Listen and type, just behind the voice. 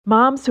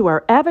Moms who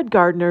are avid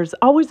gardeners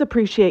always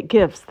appreciate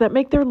gifts that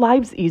make their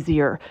lives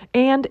easier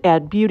and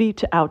add beauty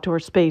to outdoor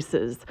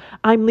spaces.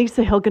 I'm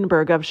Lisa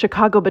Hilgenberg of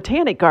Chicago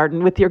Botanic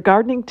Garden with your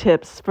gardening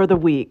tips for the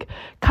week.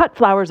 Cut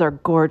flowers are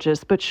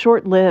gorgeous but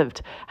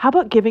short-lived. How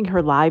about giving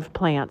her live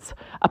plants?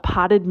 A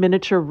potted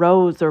miniature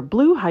rose or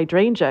blue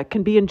hydrangea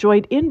can be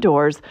enjoyed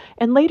indoors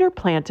and later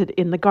planted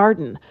in the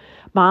garden.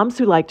 Moms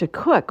who like to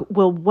cook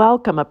will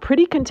welcome a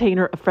pretty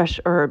container of fresh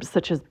herbs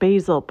such as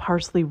basil,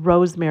 parsley,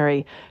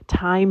 rosemary,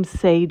 thyme,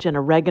 sage, and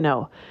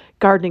oregano.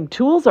 Gardening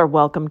tools are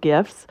welcome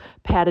gifts: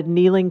 padded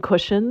kneeling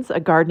cushions,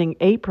 a gardening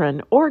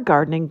apron, or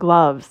gardening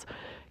gloves.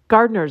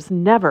 Gardeners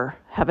never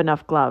have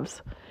enough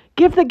gloves.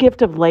 Give the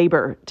gift of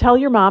labor. Tell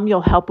your mom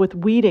you'll help with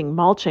weeding,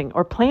 mulching,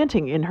 or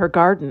planting in her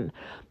garden.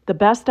 The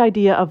best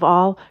idea of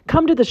all,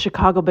 come to the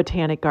Chicago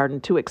Botanic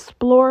Garden to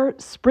explore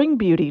spring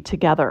beauty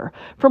together.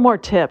 For more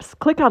tips,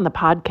 click on the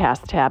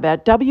podcast tab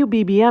at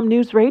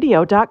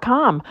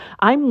WBBMNewsRadio.com.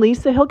 I'm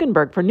Lisa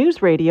Hilgenberg for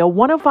News Radio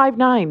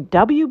 105.9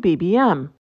 WBBM.